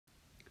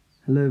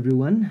Hello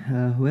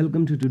everyone,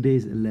 welcome to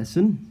today's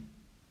lesson.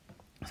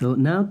 So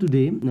now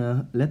today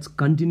let's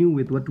continue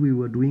with what we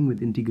were doing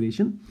with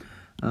integration.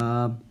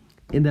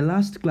 In the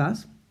last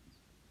class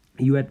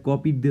you had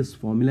copied this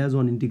formulas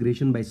on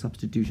integration by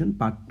substitution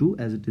part 2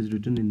 as it is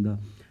written in the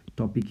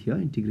topic here,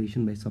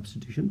 integration by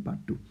substitution part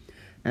 2,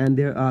 and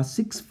there are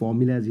 6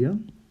 formulas here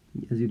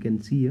as you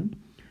can see here.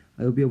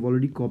 I hope you have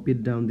already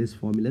copied down these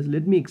formulas.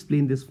 Let me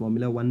explain this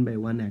formula one by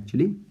one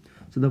actually.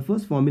 So the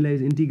first formula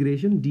is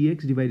integration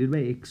dx divided by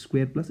x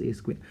square plus a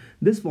square.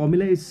 This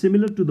formula is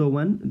similar to the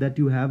one that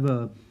you have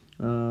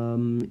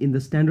in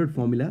the standard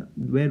formula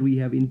where we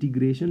have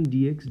integration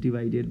dx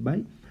divided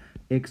by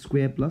x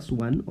square plus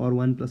 1 or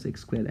 1 plus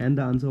x square, and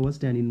the answer was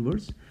tan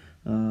inverse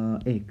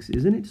x,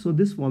 isn't it? So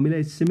this formula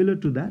is similar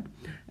to that,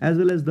 as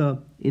well as the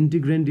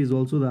integrand is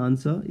also, the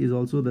answer is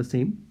also the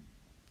same.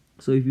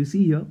 So if you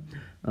see here,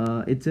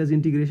 it says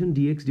integration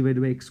dx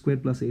divided by x square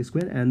plus a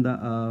square, and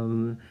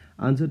the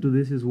answer to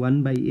this is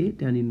 1 by a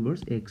tan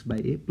inverse x by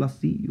a plus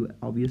c. You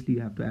obviously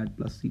have to add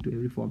plus c to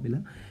every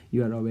formula.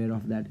 You are aware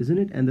of that, isn't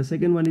it? And the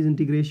second one is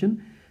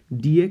integration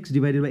dx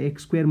divided by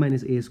x square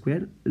minus a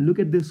square. Look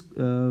at this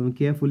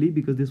carefully,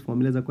 because these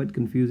formulas are quite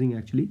confusing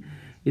actually.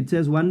 It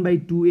says 1 by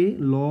 2a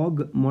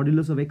log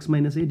modulus of x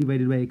minus a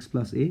divided by x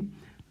plus a.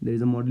 There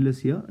is a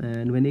modulus here,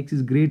 and when x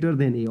is greater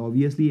than a,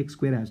 obviously x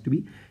has to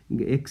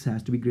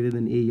be greater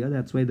than a here.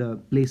 That's why the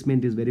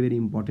placement is very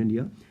important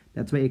here.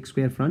 That's why x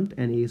square front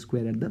and a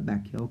square at the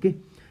back here. Okay,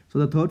 so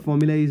the third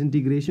formula is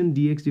integration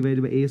dx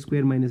divided by a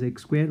square minus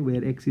x square,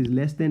 where x is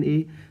less than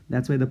a.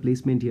 That's why the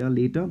placement here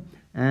later.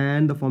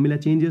 And the formula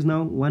changes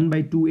now. 1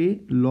 by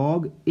 2a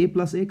log a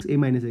plus x, a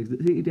minus x.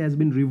 See, it has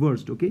been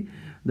reversed. Okay,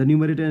 the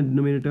numerator and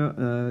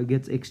denominator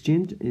gets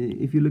exchanged.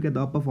 If you look at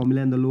the upper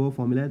formula and the lower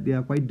formula, they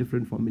are quite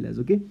different formulas.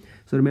 Okay,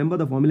 so remember,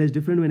 the formula is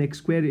different when x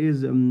square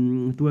is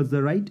towards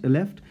the right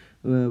left,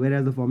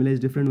 whereas the formula is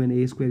different when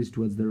a square is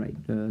towards the right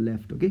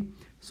left. Okay,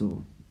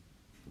 so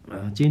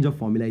change of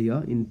formula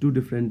here in two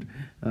different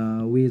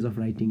ways of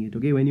writing it.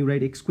 Okay, when you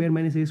write x square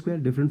minus a square,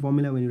 different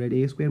formula. When you write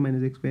a square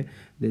minus x square,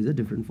 there's a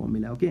different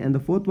formula. Okay, and the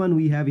fourth one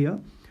we have here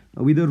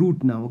with the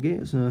root now.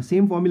 Okay, so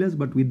same formulas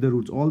but with the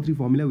roots. All three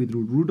formula with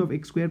root. Root of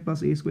x square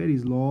plus a square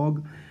is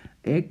log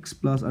x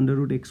plus under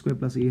root x square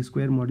plus a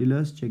square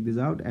modulus. Check this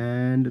out.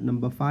 And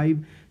number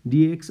 5,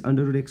 dx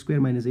under root x square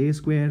minus a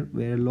square,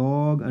 where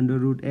log under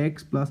root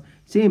x plus,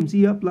 same, see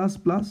here, plus.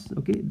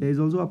 Okay, there is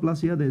also a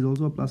plus here, there is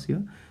also a plus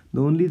here.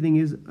 The only thing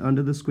is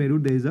under the square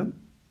root there is a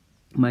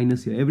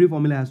minus here. Every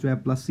formula has to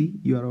have plus c,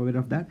 you are aware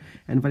of that.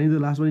 And finally the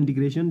last one,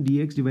 integration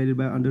dx divided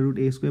by under root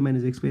a square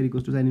minus x square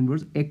equals to sin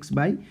inverse x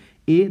by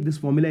a. This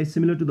formula is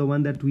similar to the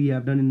one that we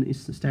have done in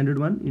standard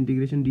one,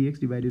 integration dx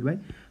divided by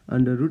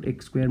under root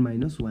x square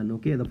minus 1.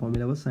 Okay, the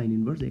formula was sin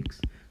inverse x.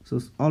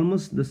 So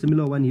almost the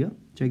similar one here.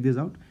 Check this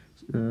out.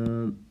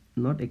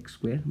 Not x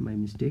square, my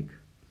mistake.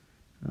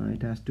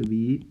 It has to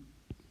be,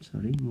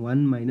 sorry,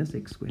 1 minus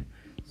x square.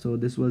 So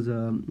this was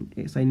sin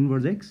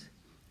inverse x,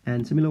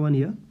 and similar one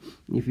here.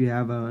 If you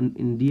have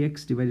in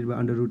dx divided by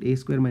under root a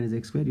square minus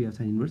x square, you have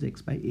sin inverse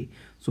x by a.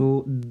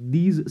 So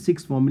these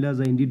 6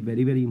 formulas are indeed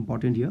very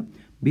important here.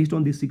 Based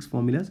on these 6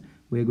 formulas,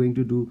 we are going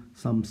to do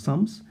some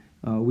sums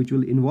which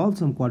will involve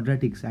some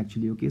quadratics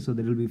actually. Okay, so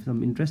there will be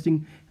some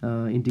interesting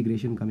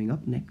integration coming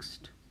up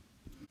next.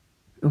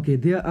 Okay,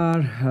 there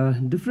are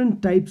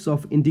different types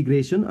of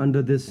integration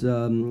under this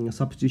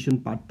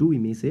substitution part 2, we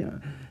may say,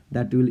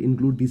 that will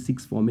include these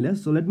 6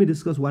 formulas. So let me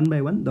discuss one by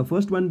one. The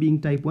first one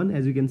being type 1,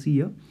 as you can see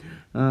here.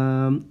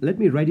 Let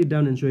me write it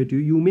down and show it to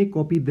you. You may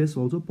copy this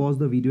also, pause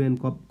the video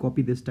and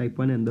copy this type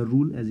 1 and the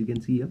rule, as you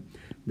can see here.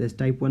 There's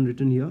type 1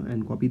 written here,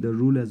 and copy the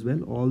rule as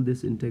well, all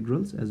these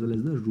integrals as well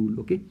as the rule.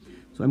 Okay,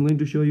 so I'm going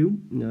to show you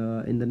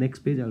in the next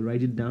page. I'll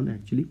write it down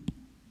actually.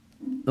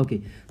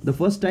 Okay, the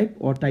first type,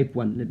 or type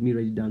 1, let me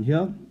write it down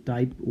here.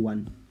 Type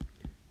 1,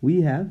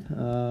 we have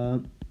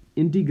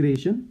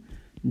integration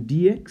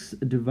dx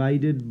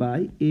divided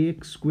by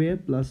ax square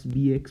plus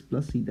bx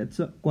plus c. That's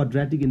a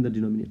quadratic in the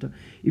denominator.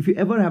 If you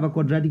ever have a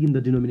quadratic in the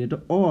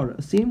denominator, or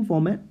same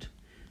format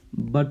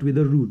but with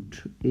a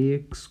root,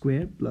 ax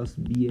square plus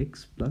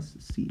bx plus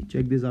c.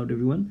 Check this out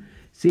everyone.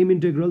 Same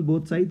integral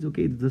both sides.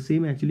 Okay, it's the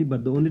same actually,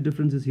 but the only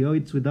difference is here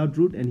it's without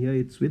root and here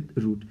it's with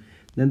root.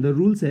 Then the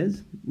rule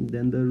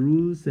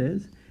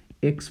says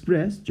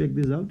express, check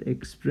this out,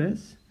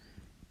 express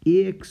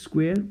ax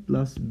square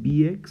plus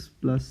bx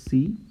plus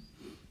c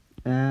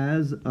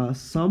as a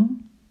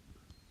sum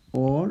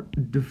or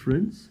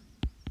difference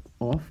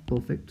of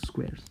perfect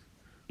squares,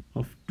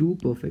 of two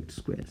perfect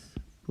squares.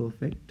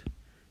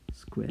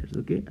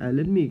 Okay,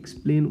 let me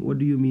explain what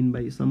do you mean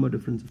by sum or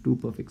difference of two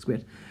perfect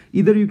squares.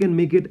 Either you can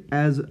make it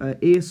as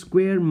a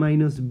square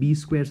minus b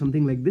square,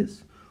 something like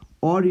this,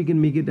 or you can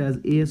make it as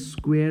a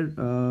square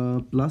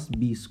plus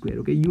b square.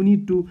 Okay, you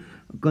need to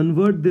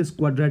convert this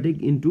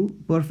quadratic into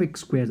perfect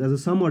squares as a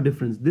sum or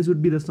difference. This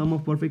would be the sum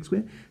of perfect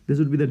square, this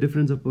would be the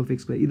difference of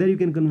perfect square. Either you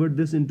can convert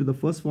this into the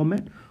first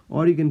format,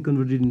 or you can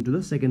convert it into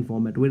the second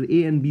format, where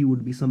a and b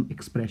would be some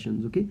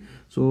expressions. Okay,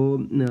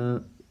 so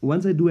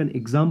once I do an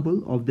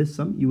example of this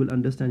sum, you will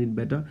understand it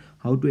better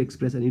how to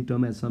express any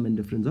term as sum and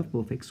difference of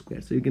perfect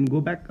squares. So you can go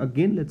back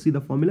again. Let's see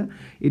the formula.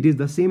 It is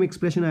the same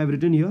expression I have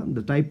written here,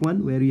 the type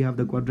 1, where you have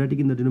the quadratic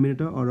in the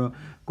denominator or a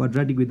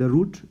quadratic with a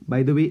root.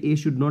 By the way, a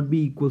should not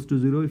be equals to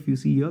 0 if you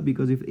see here,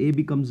 because if a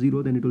becomes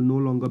 0, then it will no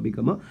longer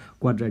become a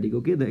quadratic.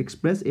 Okay, the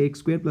express ax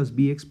squared plus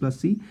bx plus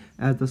c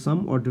as the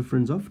sum or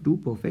difference of two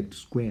perfect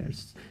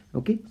squares.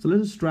 Okay, so let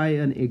us try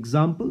an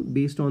example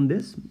based on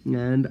this,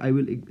 and I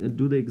will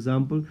do the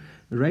example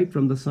right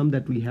from the sum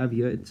that we have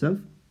here itself.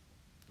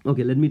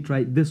 Okay, let me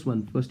try this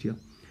one first here.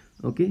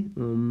 Okay,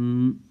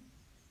 and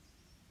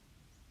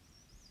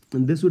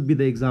this would be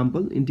the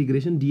example: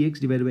 integration dx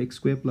divided by x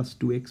squared plus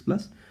 2x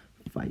plus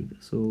 5.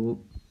 So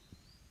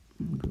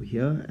go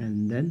here,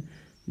 and then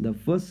the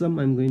first sum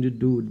I'm going to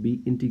do would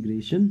be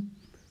integration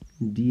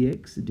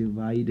dx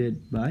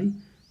divided by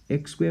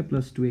x square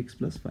plus 2x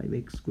plus 5,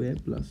 x square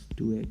plus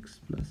 2x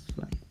plus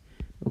 5.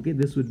 Okay,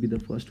 this would be the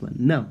first one.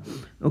 Now,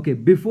 okay,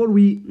 before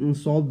we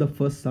solve the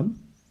first sum,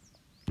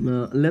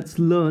 let's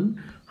learn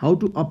how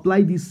to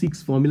apply these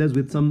 6 formulas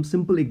with some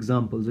simple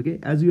examples. Okay,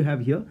 as you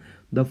have here,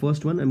 the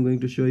first one I'm going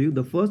to show you.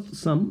 The first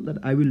sum that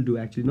I will do,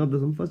 actually not the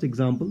sum, first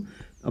example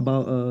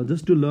about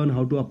just to learn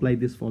how to apply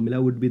this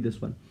formula would be this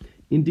one: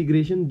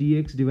 integration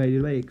dx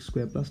divided by x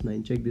square plus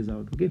 9. Check this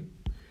out.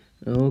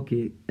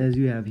 Okay, as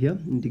you have here,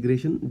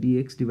 integration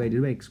dx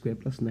divided by x square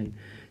plus 9.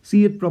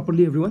 See it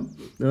properly, everyone.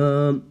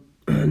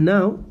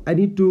 Now I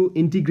need to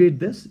integrate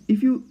this.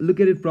 If you look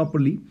at it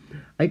properly,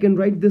 I can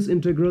write this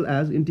integral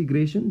as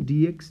integration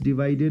dx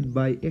divided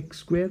by x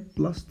square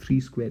plus 3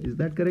 square. Is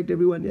that correct,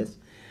 everyone? Yes.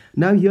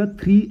 Now here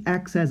 3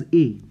 acts as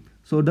a.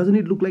 So doesn't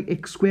it look like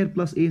x square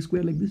plus a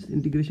square like this?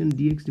 Integration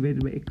dx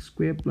divided by x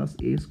square plus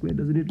a square.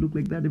 Doesn't it look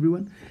like that,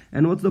 everyone?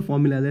 And what's the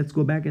formula? Let's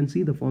go back and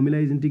see. The formula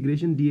is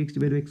integration dx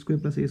divided by x square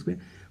plus a square.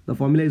 The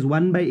formula is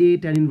 1 by a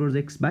tan inverse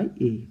x by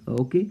a.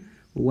 Okay,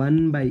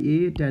 1 by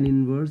a tan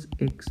inverse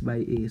x by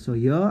a. So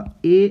here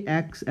a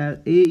acts as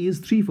a is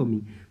 3 for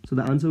me. So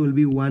the answer will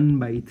be 1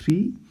 by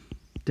 3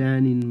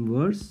 tan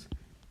inverse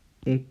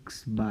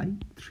x by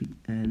 3,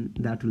 and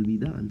that will be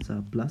the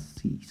answer, plus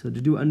c. So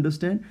did you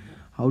understand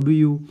how do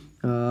you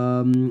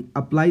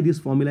apply this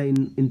formula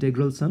in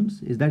integral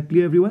sums? Is that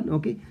clear, everyone?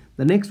 Okay,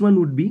 the next one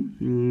would be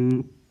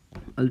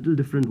a little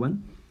different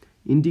one.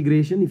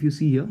 Integration, if you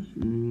see here,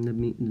 let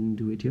me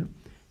do it here.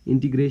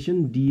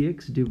 Integration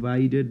dx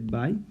divided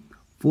by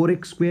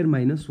 4x square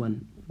minus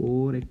 1.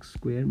 4x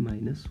square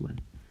minus 1.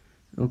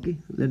 Okay,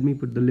 let me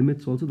put the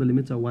limits also. The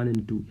limits are 1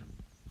 and 2.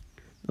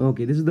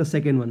 Okay, this is the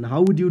second one.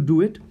 How would you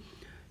do it?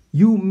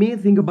 You may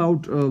think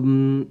about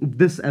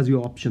this as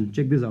your option.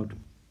 Check this out.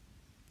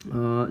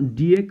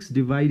 Dx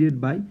divided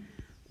by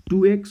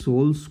 2x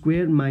whole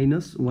square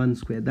minus 1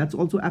 square. That's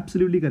also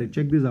absolutely correct.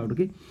 Check this out.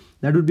 Okay,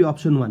 that would be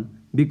option 1,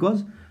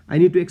 because I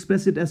need to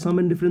express it as sum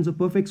and difference of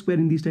perfect square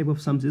in these type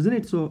of sums, isn't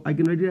it? So I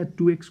can write it as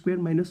 2x square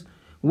minus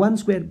 1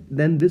 square.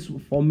 Then this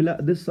formula,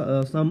 this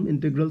sum,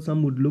 integral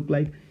sum, would look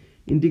like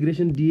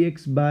integration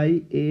dx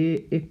by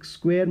a x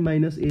square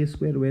minus a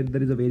square, where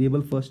there is a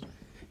variable first,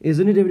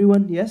 isn't it,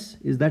 everyone? Yes,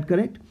 is that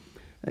correct?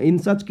 In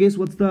such case,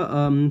 what's the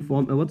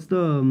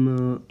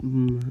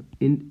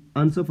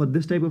answer for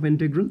this type of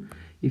integral?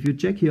 If you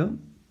check here,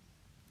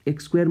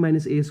 x square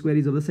minus a square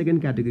is of the second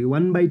category.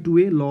 1 by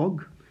 2a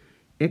log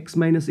x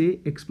minus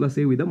a x plus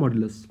a with a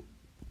modulus.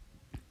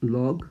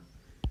 Log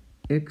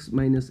x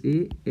minus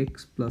a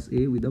x plus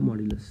a with a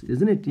modulus,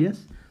 isn't it?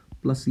 Yes,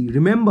 plus c.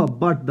 Remember,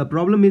 but the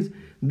problem is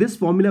this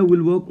formula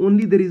will work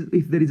only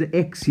if there is a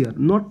x here,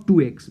 not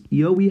 2x.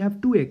 Here we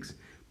have 2x,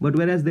 but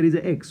whereas there is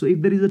a x. So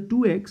if there is a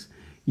 2x,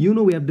 you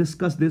know, we have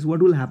discussed this,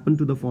 what will happen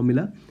to the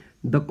formula?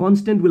 The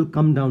constant will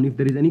come down if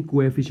there is any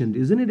coefficient,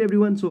 isn't it,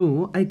 everyone?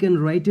 So I can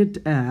write it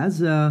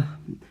as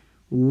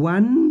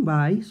 1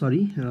 by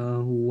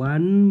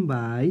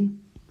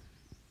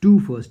 2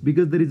 first,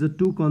 because there is a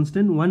 2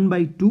 constant. 1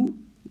 by 2,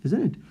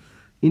 isn't it?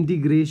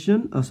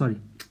 Integration,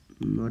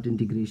 not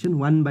integration,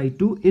 1 by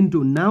 2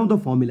 into, now the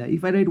formula,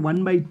 if I write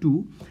 1 by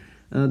 2,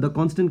 the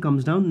constant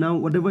comes down. Now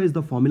whatever is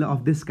the formula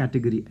of this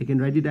category, I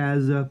can write it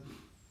as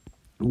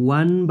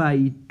 1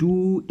 by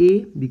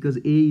 2a, because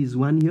a is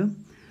 1 here,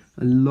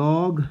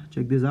 log,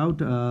 check this out,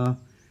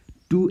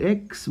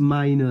 2x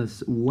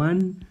minus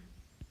 1,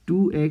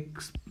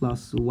 2x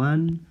plus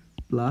 1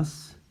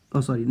 plus,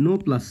 no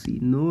plus c,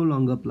 no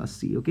longer plus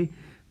c. Okay,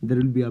 there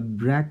will be a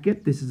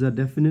bracket. This is a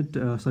definite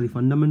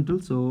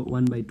fundamental. So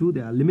 1 by 2,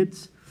 there are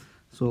limits.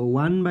 So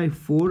 1 by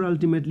 4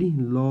 ultimately,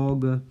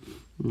 log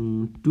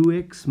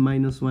 2x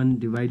minus 1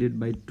 divided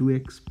by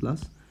 2x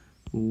plus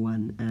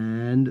 1,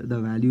 and the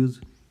values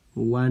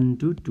 1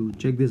 to 2.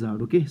 Check this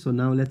out. Okay, so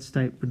now let's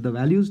put the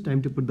values.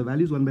 Time to put the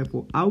values. 1 by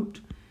 4 out,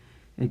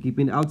 and keep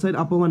it outside.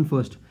 Upper one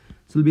first.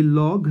 So it will be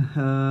log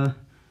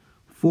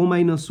 4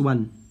 minus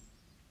 1.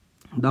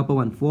 The upper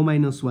one, 4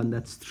 minus 1,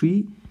 that's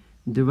 3,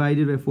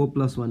 divided by 4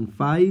 plus 1,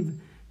 5,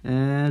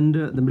 and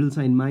the middle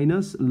sign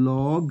minus,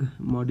 log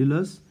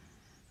modulus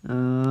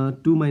 2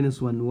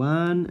 minus 1,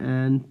 1,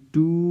 and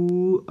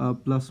 2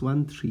 plus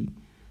 1, 3,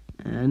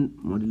 and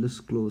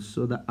modulus close.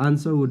 So the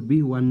answer would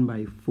be 1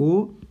 by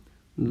 4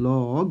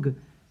 log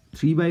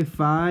 3 by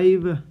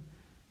 5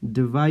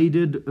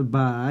 divided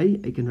by,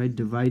 I can write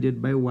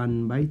divided by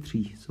 1 by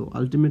 3. So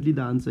ultimately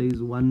the answer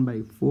is 1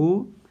 by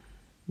 4.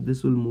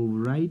 This will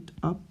move right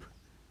up.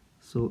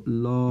 So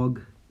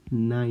log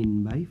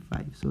 9 by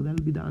 5. So that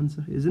will be the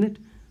answer, isn't it?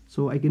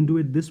 So I can do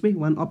it this way,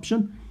 one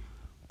option.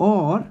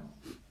 Or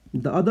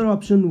the other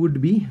option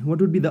would be,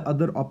 what would be the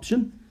other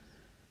option?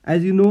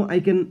 As you know, I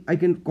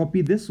can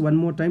copy this one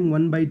more time.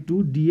 1 by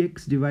 2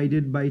 dx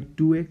divided by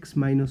 2x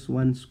minus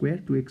 1 square,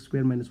 2x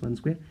square minus 1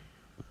 square.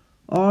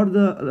 Or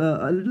the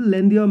a little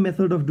lengthier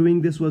method of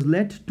doing this was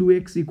let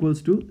 2x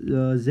equals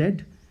to z,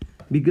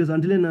 because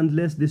until and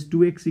unless this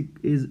 2x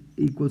is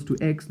equals to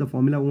x, the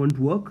formula won't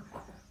work.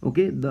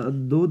 Okay,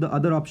 though the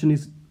other option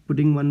is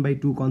putting 1 by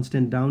 2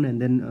 constant down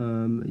and then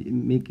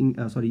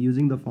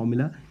using the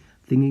formula,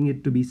 thinking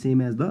it to be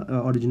same as the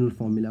original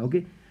formula.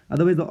 Okay,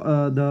 otherwise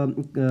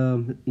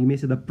you may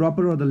say the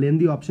proper or the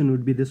lengthy option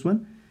would be this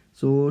one.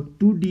 So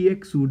 2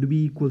 dx would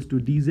be equals to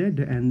dz,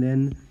 and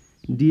then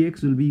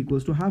dx will be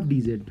equals to half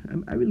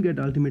dz. I will get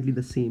ultimately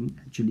the same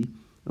actually.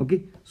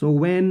 Okay, so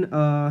when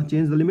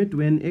change the limit,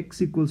 when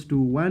x equals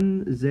to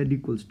 1, z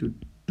equals to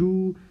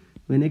 2.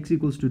 When x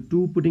equals to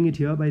 2, putting it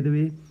here by the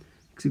way,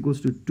 x equals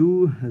to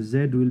 2,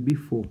 z will be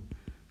 4.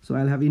 So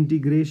I'll have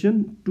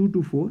integration 2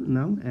 to 4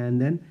 now,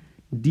 and then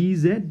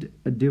dz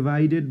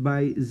divided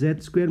by z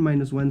square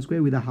minus 1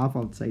 square with a half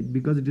outside,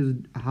 because it is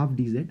half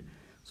dz,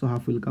 so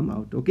half will come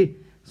out. Okay,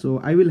 so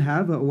I will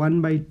have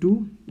 1 by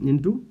 2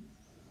 into,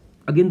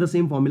 again the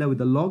same formula with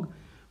the log.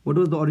 What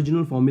was the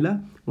original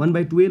formula? 1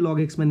 by 2a log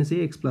x minus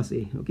a, x plus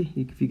a. Okay,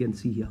 if you can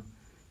see here,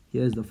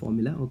 here is the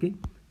formula. Okay,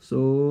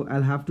 so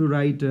I'll have to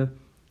write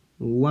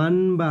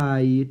 1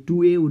 by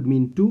 2a would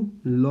mean 2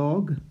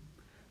 log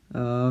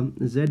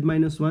z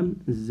minus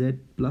 1, z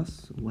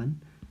plus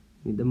 1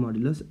 with the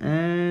modulus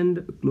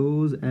and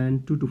close,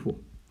 and 2 to 4,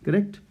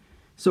 correct?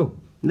 So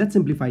let's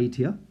simplify it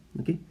here.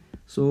 Okay,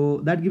 so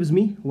that gives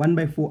me 1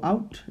 by 4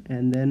 out,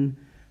 and then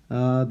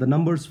the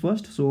numbers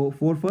first. So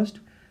 4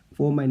 first,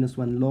 4 minus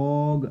 1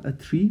 log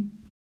 3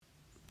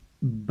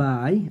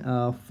 by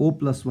 4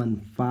 plus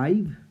 1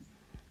 5,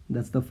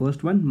 that's the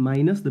first one,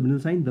 minus the middle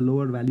sign, the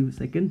lower value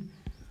second,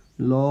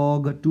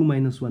 log 2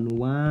 minus 1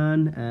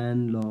 1,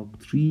 and log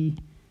 3,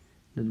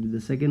 that will be the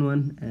second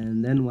one,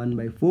 and then 1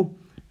 by 4.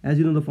 As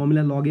you know, the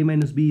formula log a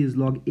minus b is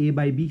log a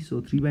by b,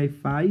 so 3 by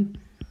 5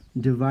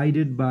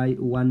 divided by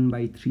 1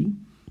 by 3,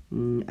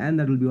 and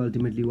that will be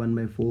ultimately 1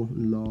 by 4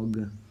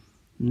 log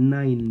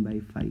 9 by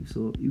 5.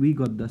 So we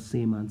got the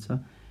same answer.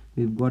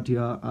 We've got here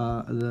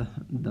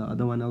the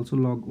other one also,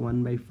 log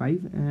 1 by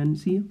 5, and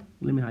see,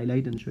 let me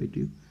highlight and show it to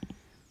you.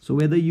 So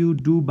whether you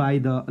do by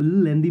the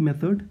lengthy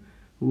method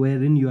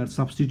wherein you are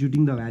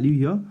substituting the value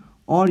here,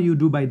 or you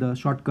do by the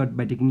shortcut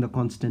by taking the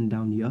constant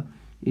down here,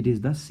 it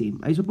is the same.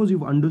 I suppose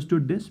you've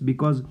understood this,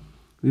 because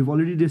we've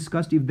already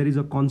discussed if there is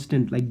a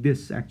constant like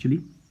this.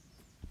 Actually,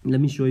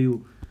 let me show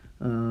you.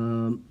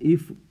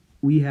 If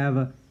we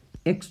have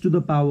x to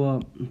the power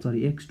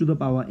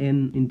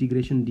n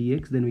integration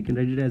dx, then we can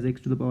write it as x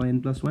to the power n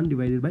plus 1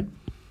 divided by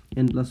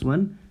n plus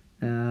 1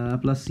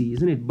 plus c,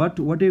 isn't it? But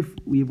what if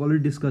we've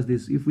already discussed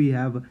this, if we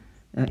have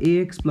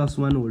ax plus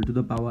 1 whole to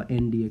the power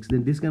n dx,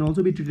 then this can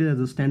also be treated as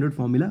a standard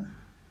formula.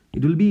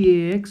 It will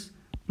be ax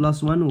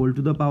plus 1 whole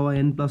to the power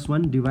n plus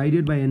 1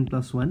 divided by n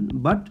plus 1,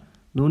 but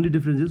the only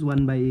difference is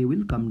 1 by a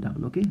will come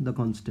down, okay, the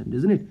constant,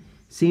 isn't it?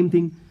 Same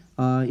thing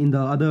in the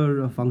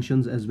other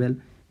functions as well.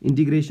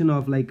 Integration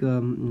of like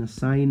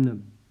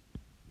sine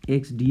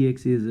x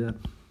dx is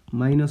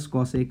minus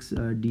cos x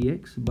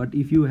dx, but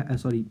if you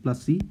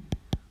plus c,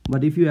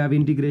 but if you have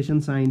integration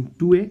sine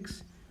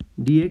 2x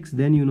dx,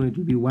 then you know it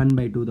will be 1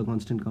 by 2, the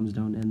constant comes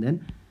down, and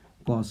then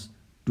cos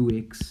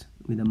 2x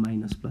with a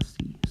minus plus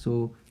c.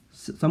 So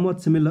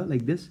somewhat similar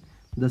like this,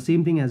 the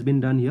same thing has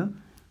been done here.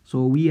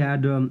 So we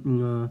had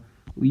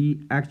we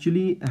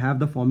actually have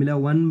the formula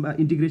 1 by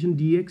integration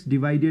dx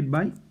divided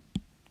by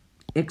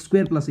x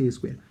square plus a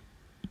square.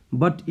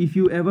 But if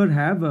you ever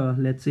have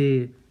let's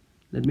say,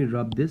 let me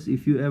rub this,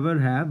 if you ever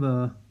have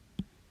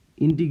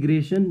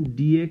integration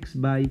dx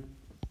by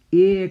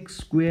ax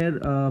square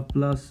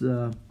plus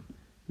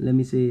let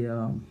me say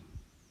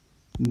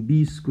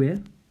b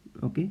square,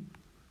 okay,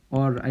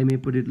 or I may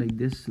put it like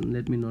this,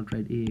 let me not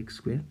write ax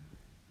square,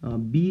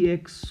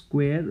 bx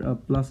square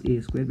plus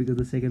a square, because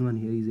the second one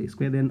here is a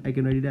square, then I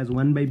can write it as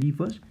 1 by b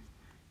first,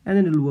 and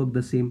then it will work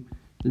the same.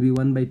 It will be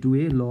 1 by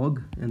 2a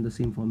log, and the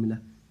same formula,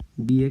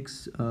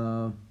 bx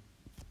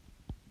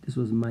this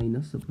was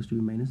minus, supposed to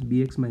be minus,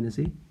 bx minus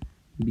a,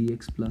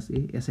 bx plus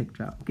a,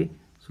 etc. Okay,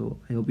 so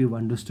I hope you've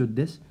understood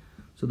this.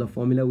 So the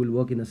formula will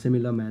work in a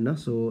similar manner.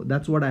 So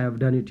that's what I have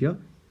done it here.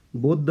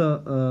 Both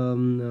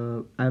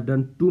the I have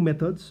done two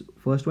methods.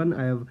 First one,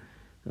 I have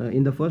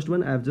in the first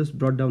one I have just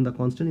brought down the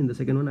constant. In the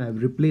second one, I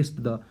have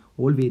replaced the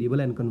whole variable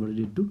and converted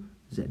it to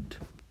z.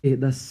 Okay,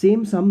 the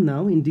same sum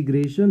now,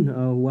 integration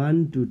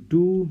 1 to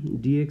 2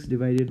 dx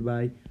divided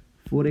by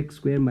 4x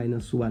square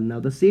minus 1. Now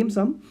the same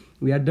sum,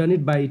 we had done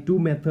it by two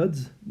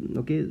methods,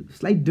 okay,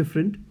 slight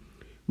different,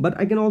 but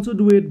I can also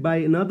do it by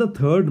another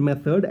third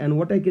method. And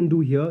what I can do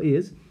here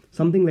is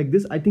something like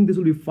this. I think this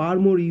will be far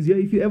more easier.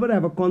 If you ever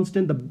have a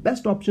constant, the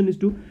best option is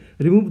to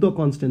remove the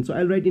constant. So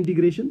I'll write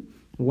integration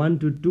 1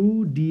 to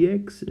 2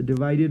 dx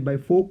divided by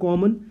 4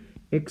 common,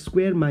 x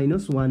square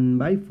minus 1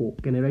 by 4.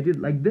 Can I write it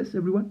like this,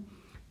 everyone?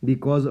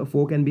 Because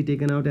 4 can be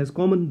taken out as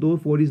common, though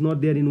 4 is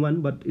not there in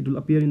 1, but it will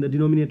appear in the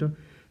denominator.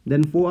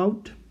 Then 4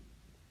 out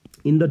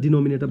in the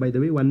denominator, by the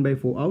way, 1 by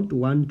 4 out.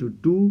 1 to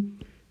 2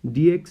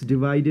 dx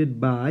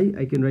divided by,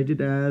 I can write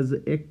it as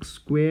x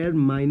square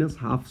minus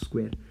half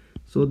square.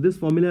 So this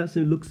formula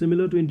looks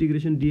similar to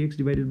integration dx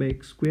divided by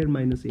x square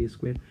minus a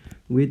square,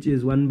 which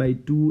is 1 by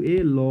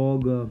 2a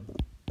log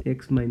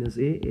x minus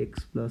a,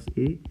 x plus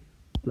a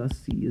plus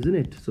c, isn't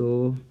it?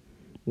 So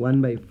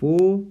 1 by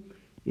 4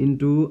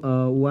 into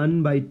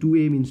 1 by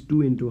 2a means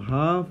 2 into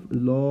half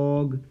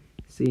log,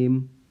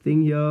 same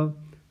thing here,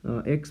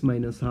 x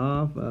minus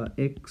half,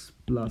 x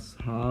plus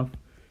half,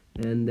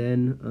 and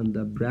then on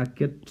the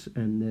bracket,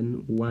 and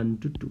then 1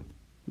 to 2.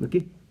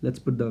 Okay, let's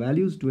put the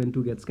values. 2 and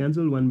 2 gets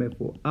cancelled, 1 by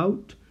 4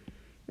 out,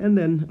 and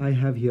then I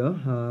have here,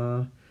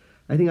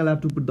 I think I'll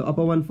have to put the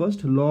upper one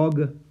first.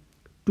 Log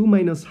 2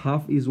 minus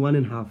half is 1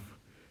 and half,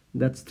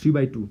 that's 3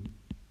 by 2,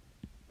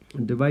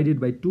 divided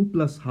by 2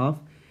 plus half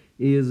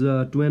is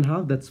 2 and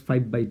half, that's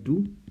 5 by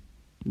 2.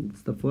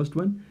 That's the first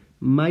one.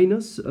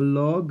 Minus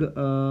log,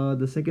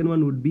 the second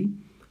one would be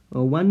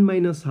 1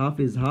 minus half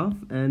is half,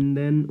 and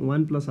then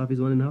 1 plus half is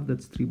 1 and half,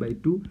 that's 3 by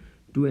 2.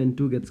 2 and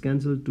 2 gets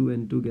cancelled, 2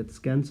 and 2 gets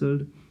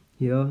cancelled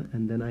here,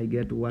 and then I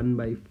get 1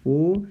 by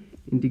 4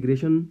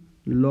 integration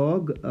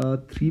log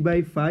 3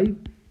 by 5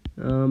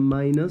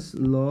 minus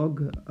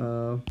log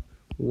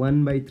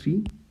 1 by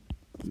 3,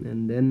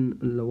 and then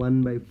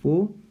 1 by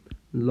 4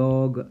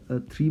 log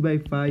 3 by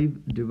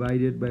 5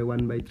 divided by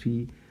 1 by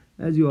 3.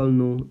 As you all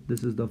know,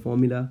 this is the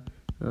formula.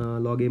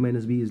 Log a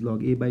minus b is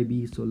log a by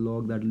b, so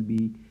log that will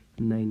be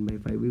 9 by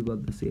 5. We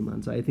got the same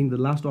answer. I think the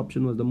last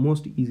option was the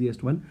most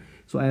easiest one.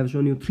 So I have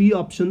shown you 3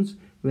 options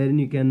wherein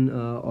you can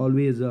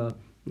always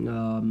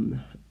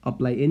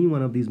apply any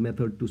one of these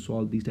methods to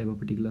solve these type of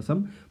particular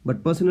sum.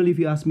 But personally, if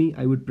you ask me,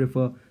 I would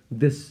prefer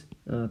this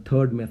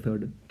third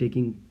method,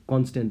 taking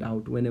constant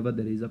out whenever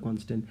there is a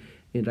constant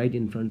right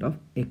in front of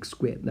x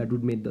square. That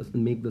would make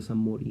the sum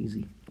more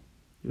easy.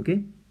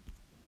 Okay.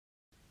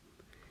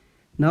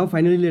 Now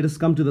finally, let us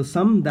come to the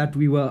sum that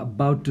we were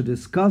about to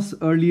discuss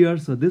earlier.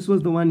 So this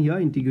was the one here,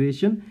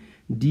 integration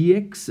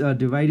dx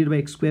divided by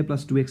x square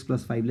plus 2x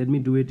plus 5. Let me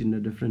do it in a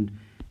different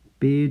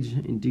page.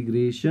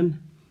 Integration,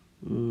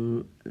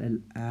 I'll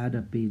add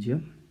a page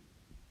here.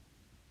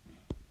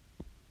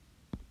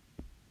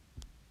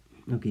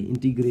 Okay,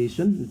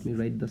 integration, let me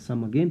write the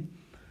sum again.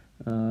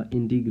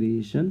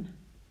 Integration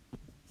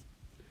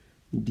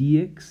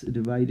dx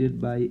divided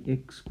by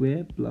x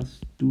square plus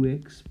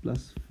 2x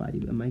plus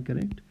 5. Am I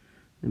correct?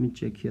 Let me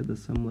check here. The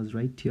sum was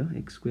right here,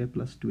 x square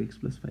plus 2x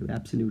plus 5.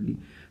 Absolutely.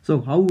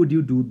 So how would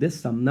you do this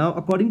sum? Now,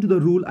 according to the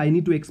rule, I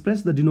need to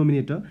express the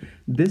denominator,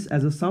 this,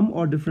 as a sum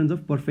or difference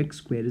of perfect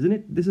square, isn't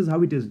it? This is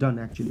how it is done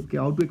actually. Okay,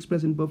 how to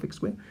express in perfect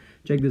square?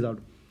 Check this out.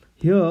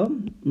 Here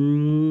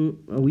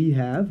we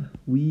have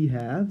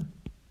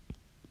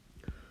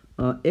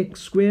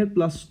x square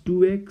plus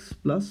 2x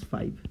plus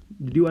 5.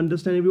 Did you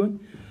understand, everyone?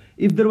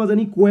 If there was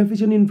any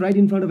coefficient right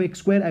in front of x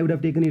square, I would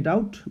have taken it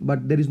out,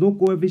 but there is no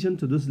coefficient,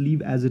 so just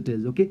leave as it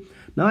is. Okay,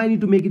 now I need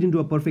to make it into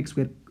a perfect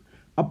square.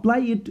 Apply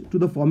it to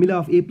the formula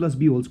of a plus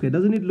b whole square.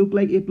 Doesn't it look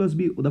like a plus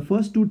b? The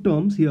first two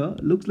terms here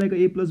looks like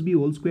a plus b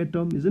whole square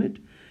term, isn't it?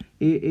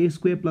 A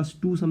square plus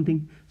 2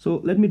 something.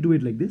 So let me do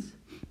it like this.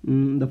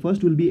 The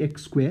first will be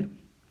x square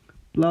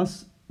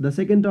plus the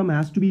second term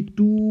has to be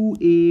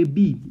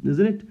 2ab,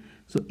 isn't it?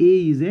 So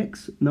a is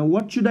x. Now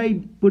what should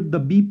I put the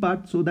b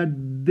part so that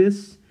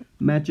this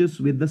matches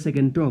with the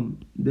second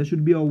term? There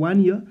should be a 1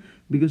 here,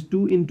 because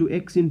 2 into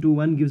x into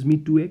 1 gives me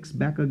 2x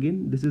back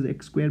again. This is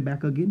x square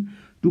back again.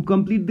 To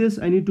complete this,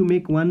 I need to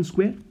make 1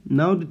 square.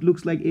 Now it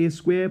looks like a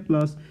square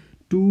plus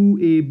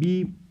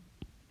 2ab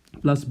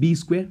plus b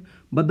square.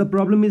 But the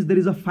problem is there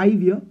is a 5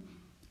 here,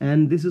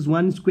 and this is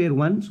 1 square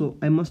 1, so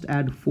I must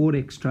add 4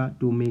 extra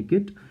to make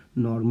it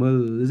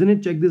normal, isn't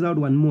it? Check this out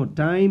one more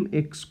time.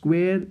 X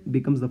square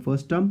becomes the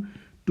first term,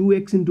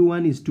 2x into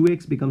 1 is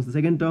 2x becomes the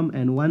second term,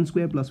 and 1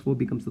 square plus 4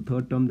 becomes the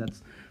third term.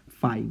 That's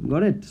 5.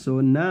 Got it? So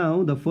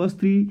now the first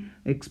three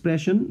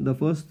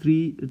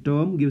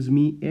term gives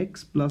me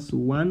x plus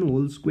 1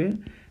 whole square,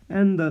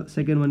 and the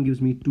second one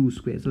gives me 2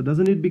 square. So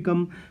doesn't it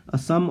become a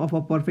sum of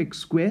a perfect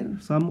square?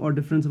 Sum or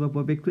difference of a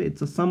perfect square?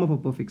 It's a sum of a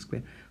perfect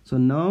square. So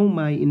now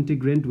my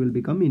integrand will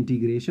become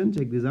integration,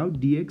 check this out,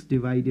 dx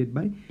divided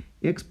by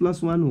x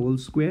plus 1 whole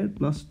square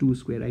plus 2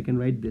 square. I can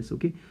write this.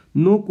 Okay,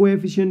 no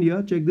coefficient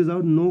here. Check this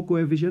out, no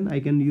coefficient. I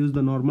can use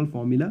the normal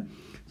formula.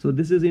 So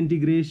this is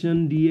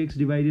integration dx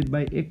divided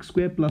by x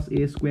square plus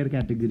a square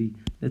category.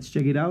 Let's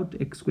check it out.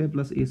 X square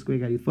plus a square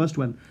category, first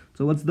one.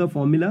 So what's the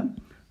formula?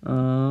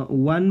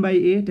 1 by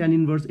a tan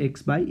inverse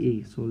x by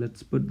a. So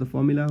let's put the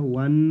formula.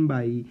 1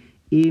 by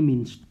A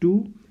means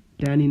 2,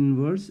 tan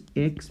inverse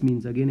x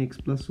means again x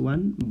plus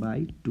 1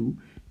 by 2,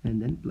 and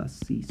then plus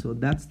c. So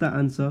that's the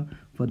answer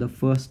for the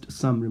first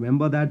sum.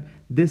 Remember that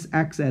this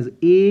acts as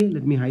a,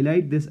 let me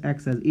highlight, this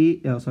acts as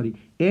a,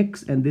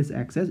 x, and this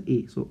acts as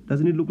a. So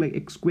doesn't it look like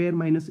x square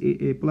minus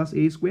a plus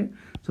a square?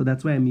 So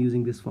that's why I'm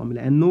using this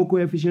formula. And no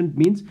coefficient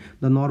means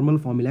the normal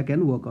formula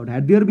can work out.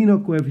 Had there been a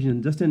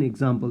coefficient, just an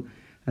example,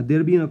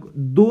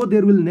 though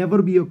there will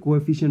never be a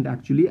coefficient,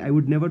 actually I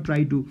would never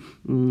try to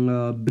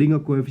bring a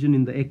coefficient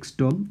in the x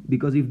term,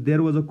 because if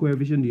there was a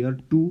coefficient here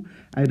 2,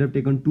 I would have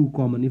taken 2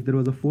 common. If there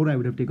was a 4, I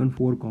would have taken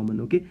 4 common.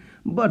 Okay,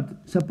 but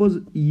suppose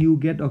you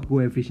get a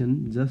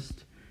coefficient,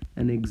 just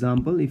an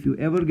example, if you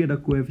ever get a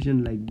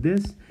coefficient like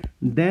this,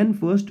 then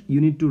first you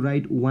need to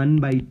write 1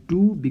 by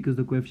 2 because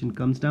the coefficient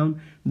comes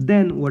down,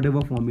 then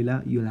whatever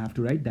formula you'll have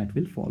to write, that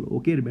will follow.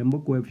 Okay, remember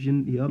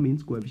coefficient here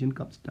means coefficient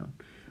comes down.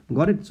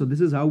 Got it? So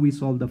this is how we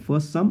solve the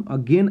first sum.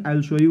 Again,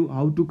 I'll show you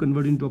how to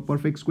convert into a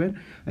perfect square.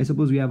 I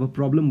suppose we have a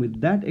problem with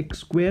that. X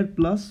square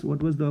plus,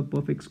 what was the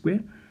perfect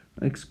square?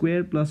 X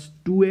square plus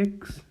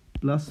 2x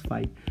plus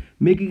 5.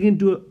 Making it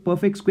into a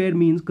perfect square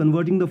means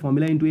converting the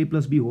formula into a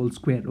plus b whole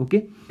square.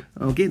 Okay,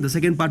 the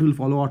second part will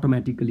follow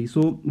automatically.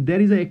 So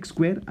there is a x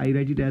square, I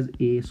write it as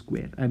a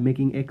square. I'm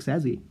making x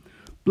as a,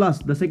 plus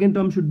the second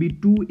term should be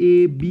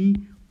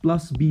 2ab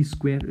plus b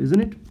square, isn't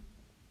it?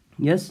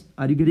 Yes,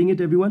 are you getting it,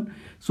 everyone?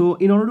 So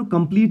in order to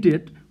complete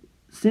it,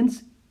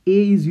 since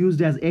a is used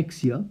as x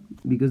here,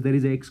 because there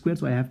is a x square,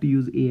 so I have to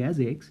use a as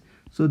x.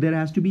 So there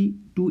has to be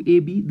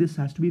 2ab, this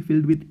has to be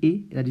filled with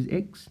a, that is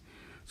x.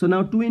 So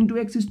now 2 into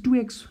x is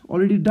 2x,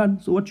 already done.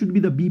 So what should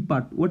be the b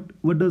part?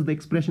 What does the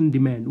expression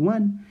demand?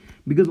 1.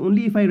 Because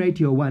only if I write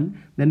here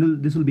 1,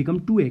 then this will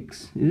become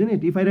 2x, isn't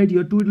it? If I write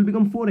here 2, it will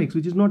become 4x,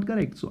 which is not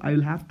correct. So I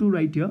will have to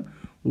write here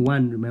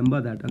 1. Remember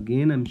that.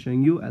 Again, I'm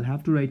showing you, I'll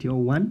have to write here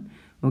 1.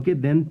 Okay,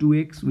 then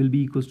 2x will be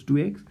equals to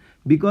 2x.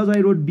 Because I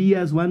wrote b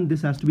as 1,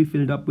 this has to be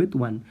filled up with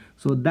 1.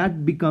 So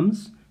that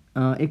becomes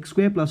x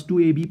square plus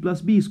 2ab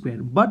plus b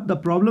square. But the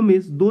problem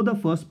is, though the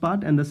first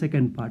part and the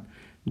second part,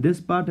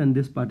 this part and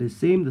this part is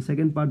same, the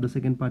second part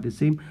is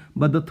same,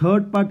 but the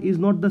third part is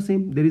not the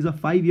same. There is a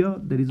 5 here,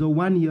 there is a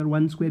 1 here,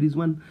 1 square is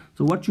 1.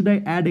 So what should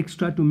I add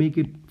extra to make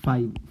it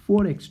 5?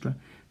 4 extra.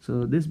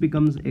 So this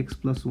becomes x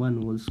plus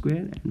 1 whole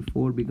square, and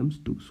 4 becomes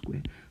 2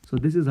 square. So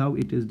this is how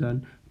it is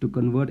done to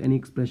convert any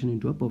expression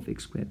into a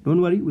perfect square.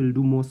 Don't worry, we'll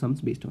do more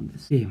sums based on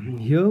this. Okay,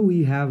 here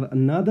we have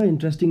another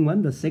interesting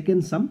one, the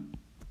second sum.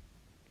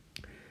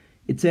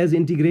 It says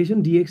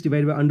integration dx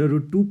divided by under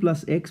root 2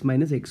 plus x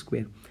minus x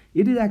square.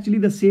 It is actually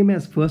the same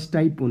as first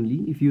type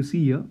only. If you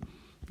see here,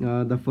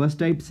 the first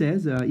type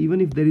says even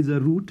if there is a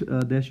root,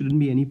 there shouldn't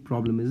be any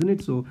problem, isn't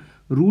it? So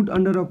root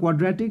under a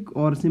quadratic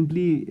or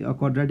simply a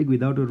quadratic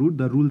without a root,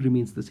 the rule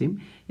remains the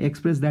same.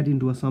 Express that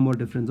into a sum or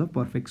difference of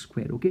perfect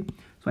square. Okay,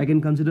 so I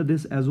can consider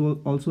this as well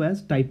also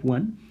as type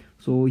 1.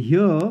 So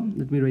here,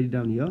 let me write it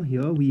down here.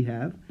 Here we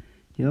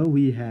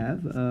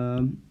have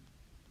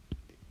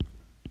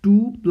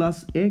 2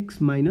 plus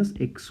x minus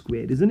x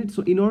squared, isn't it?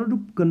 So in order to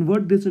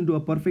convert this into a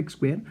perfect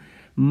square,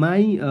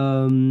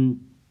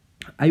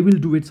 I will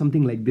do it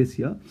something like this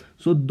here.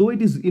 So though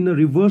it is in a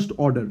reversed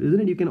order, isn't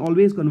it? You can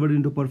always convert it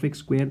into perfect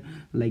square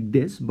like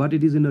this, but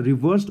it is in a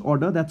reversed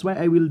order. That's why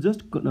I will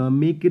just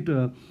make it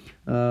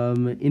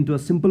into a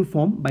simple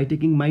form by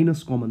taking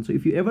minus common. So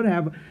if you ever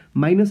have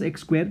minus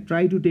x square,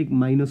 try to take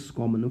minus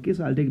common. Okay,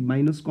 so I'll take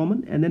minus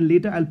common, and then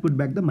later I'll put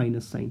back the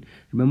minus sign.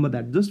 Remember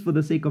that, just for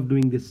the sake of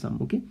doing this sum.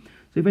 Okay,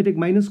 so if I take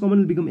minus common,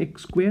 it will become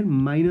x square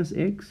minus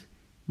x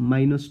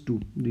minus 2.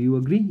 Do you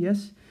agree?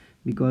 Yes,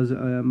 because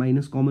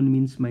minus common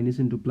means minus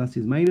into plus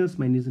is minus,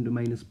 minus into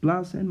minus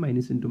plus, and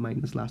minus into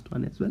minus last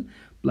one as well,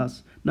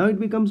 plus. Now it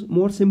becomes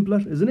more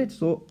simpler, isn't it?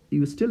 So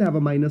you still have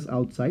a minus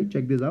outside.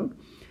 Check this out.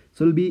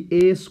 So it will be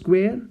a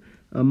square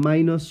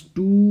minus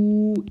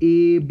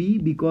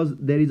 2ab, because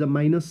there is a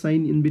minus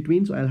sign in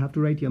between, so I'll have to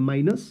write here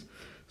minus.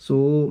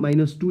 So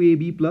minus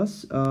 2ab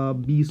plus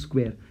b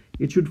square.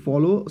 It should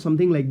follow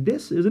something like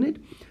this, isn't it?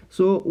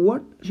 So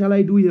what shall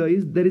I do here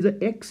is, there is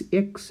a x,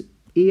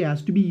 a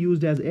has to be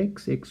used as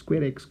x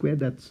square,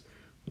 that's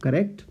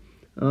correct.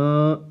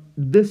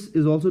 This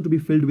is also to be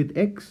filled with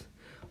x.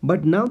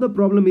 But now the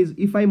problem is,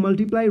 if I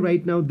multiply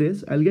right now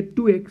this, I'll get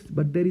 2x,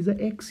 but there is a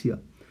x here.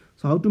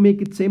 So how to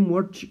make it same?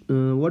 What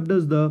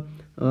does the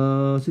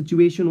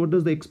situation, what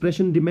does the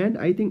expression demand?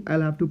 I think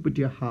I'll have to put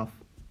here half,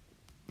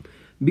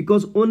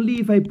 because only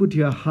if I put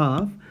here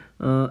half,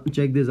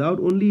 check this out,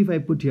 only if I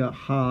put here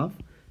half,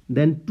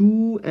 then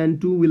 2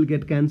 and 2 will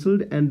get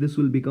cancelled, and this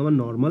will become a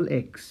normal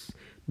x.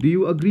 Do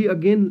you agree?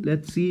 Again,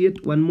 let's see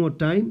it one more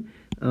time.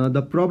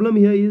 The problem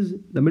here is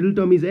the middle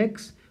term is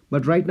x,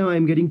 but right now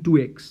I'm getting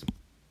 2x.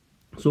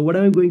 So what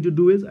I'm going to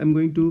do is, I'm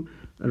going to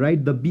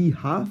write the b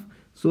half,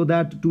 so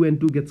that 2 and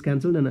 2 gets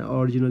cancelled and I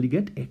originally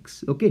get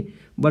x. Okay,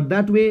 but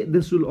that way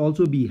this will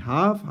also be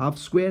half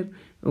square.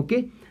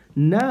 Okay,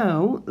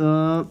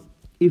 now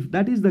if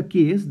that is the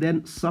case,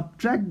 then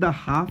subtract the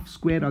half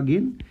square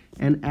again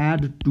and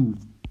add 2.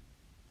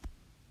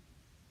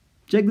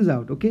 Check this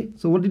out. Okay,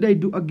 so what did I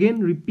do?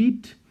 Again,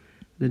 repeat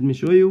let me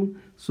show you.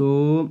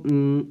 So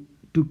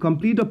to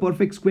complete a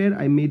perfect square,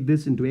 I made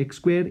this into x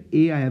square.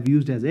 A I have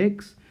used as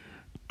x.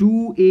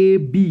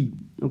 2ab,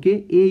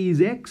 okay, a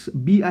is x,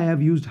 b I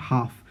have used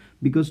half,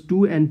 because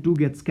 2 and 2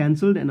 gets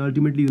cancelled and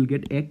ultimately you'll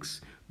get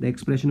x. The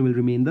expression will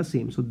remain the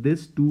same. So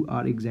these two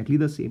are exactly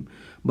the same.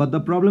 But the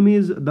problem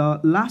is the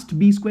last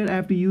b square, I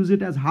have to use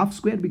it as half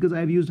square because I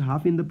have used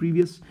half in the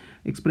previous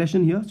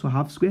expression here. So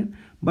half square.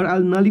 But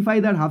I'll nullify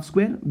that half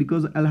square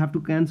because I'll have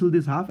to cancel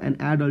this half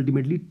and add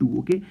ultimately 2.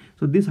 Okay.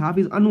 So this half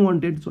is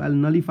unwanted. So I'll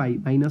nullify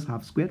minus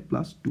half square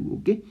plus 2.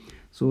 Okay.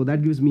 So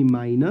that gives me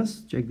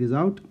minus, check this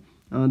out.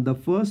 The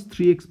first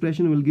three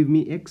expression will give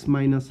me x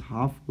minus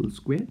half whole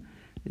square,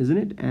 isn't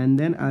it? And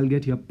then I'll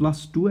get here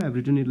plus 2. I've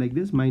written it like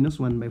this, minus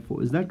 1 by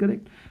 4. Is that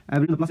correct? I've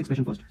written the plus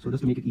expression first, so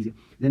just to make it easier.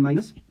 Then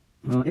minus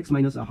x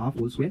minus a half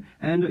whole square.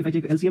 And if I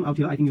take LCM out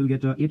here, I think you'll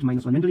get 8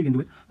 minus 1. Mentally you can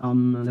do it.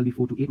 That'll be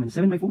 4 to 8 minus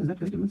 7 by 4. Is that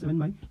correct? 7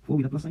 by 4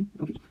 with a plus sign.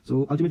 Okay.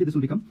 So ultimately this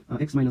will become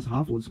x minus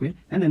half whole square.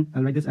 And then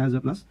I'll write this as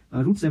a plus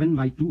root 7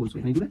 by 2 whole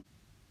square. Can I do that?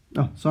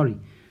 Oh,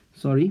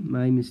 sorry,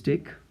 my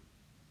mistake.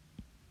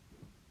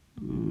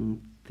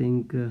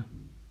 Think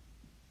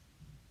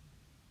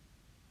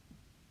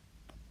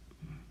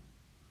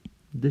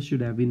this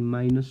should have been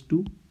minus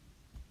 2,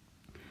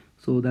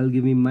 so that'll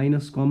give me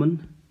minus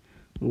common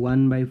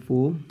 1 by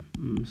 4.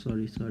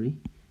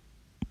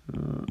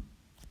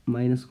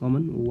 Minus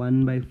common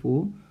 1 by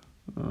 4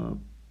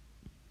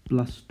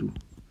 plus 2,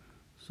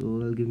 so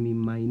that'll give me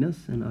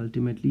minus, and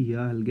ultimately here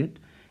I'll get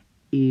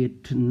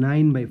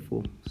 9 by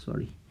 4,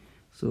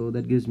 so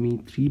that gives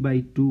me 3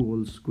 by 2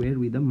 whole square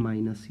with a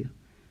minus here.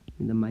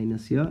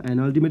 And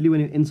ultimately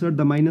when you insert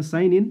the minus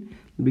sign in,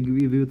 we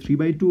give you 3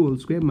 by 2 whole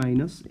square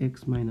minus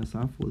x minus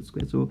half whole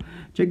square. So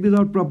check this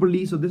out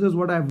properly. So this is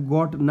what I've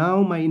got.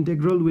 Now my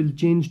integral will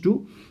change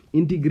to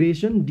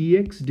integration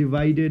dx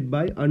divided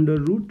by under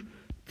root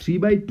 3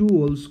 by 2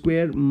 whole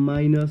square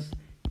minus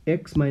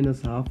x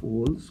minus half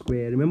whole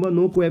square. Remember,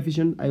 no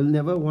coefficient. I will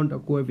never want a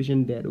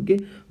coefficient there. Okay,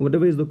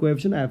 whatever is the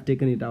coefficient, I have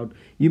taken it out.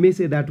 You may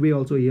say that way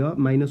also here.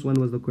 Minus 1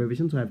 was the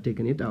coefficient, so I have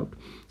taken it out.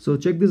 So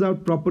check this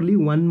out properly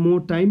one more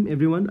time,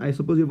 everyone. I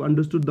suppose you've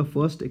understood the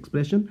first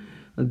expression.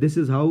 This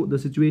is how the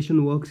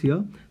situation works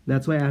here.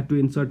 That's why I had to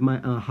insert my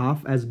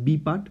half as b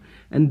part,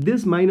 and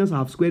this minus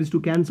half square is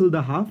to cancel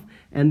the half,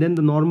 and then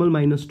the normal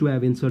minus 2 I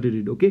have inserted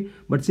it. Okay,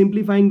 but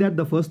simplifying that,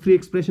 the first three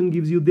expression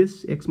gives you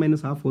this x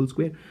minus half whole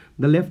square.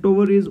 The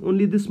leftover is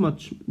only this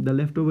much. The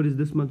leftover is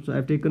this much. So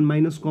I've taken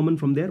minus common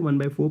from there, 1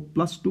 by 4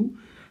 plus 2.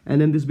 And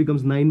then this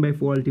becomes 9 by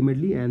 4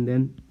 ultimately, and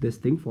then this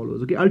thing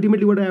follows. Okay,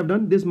 ultimately what I have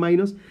done, this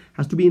minus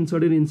has to be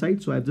inserted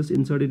inside, so I've just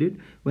inserted it.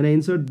 When I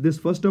insert, this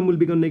first term will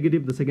become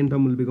negative, the second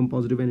term will become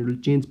positive, and it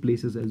will change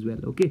places as well.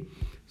 Okay,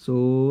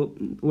 so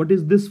what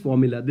is this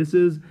formula? This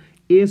is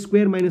a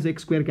square minus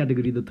x square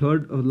category, the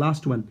third or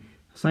last one,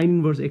 sine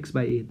inverse x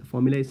by a. The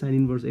formula is sine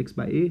inverse x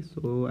by a,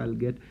 so I'll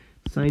get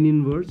sine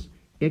inverse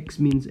x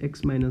means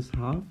x minus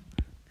half,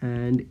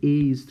 and a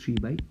is 3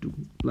 by 2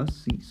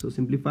 plus c. So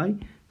simplify,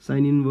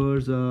 sine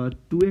inverse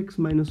 2x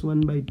minus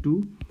 1 by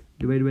 2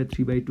 divided by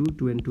 3 by 2.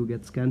 2 and 2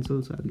 gets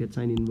cancelled, so I'll get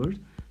sine inverse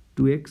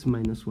 2x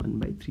minus 1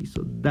 by 3.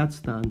 So that's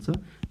the answer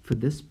for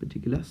this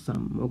particular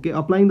sum. Okay,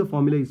 applying the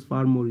formula is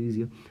far more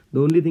easier.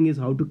 The only thing is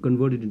how to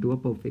convert it into a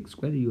perfect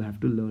square. You have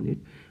to learn it,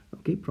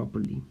 okay,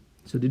 properly.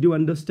 So did you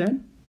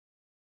understand?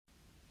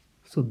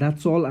 So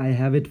that's all I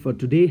have it for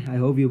today. I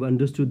hope you've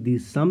understood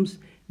these sums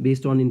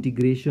based on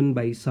integration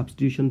by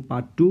substitution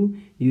part 2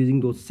 using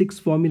those 6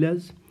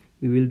 formulas.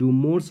 We will do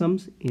more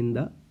sums in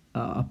the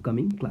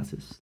upcoming classes.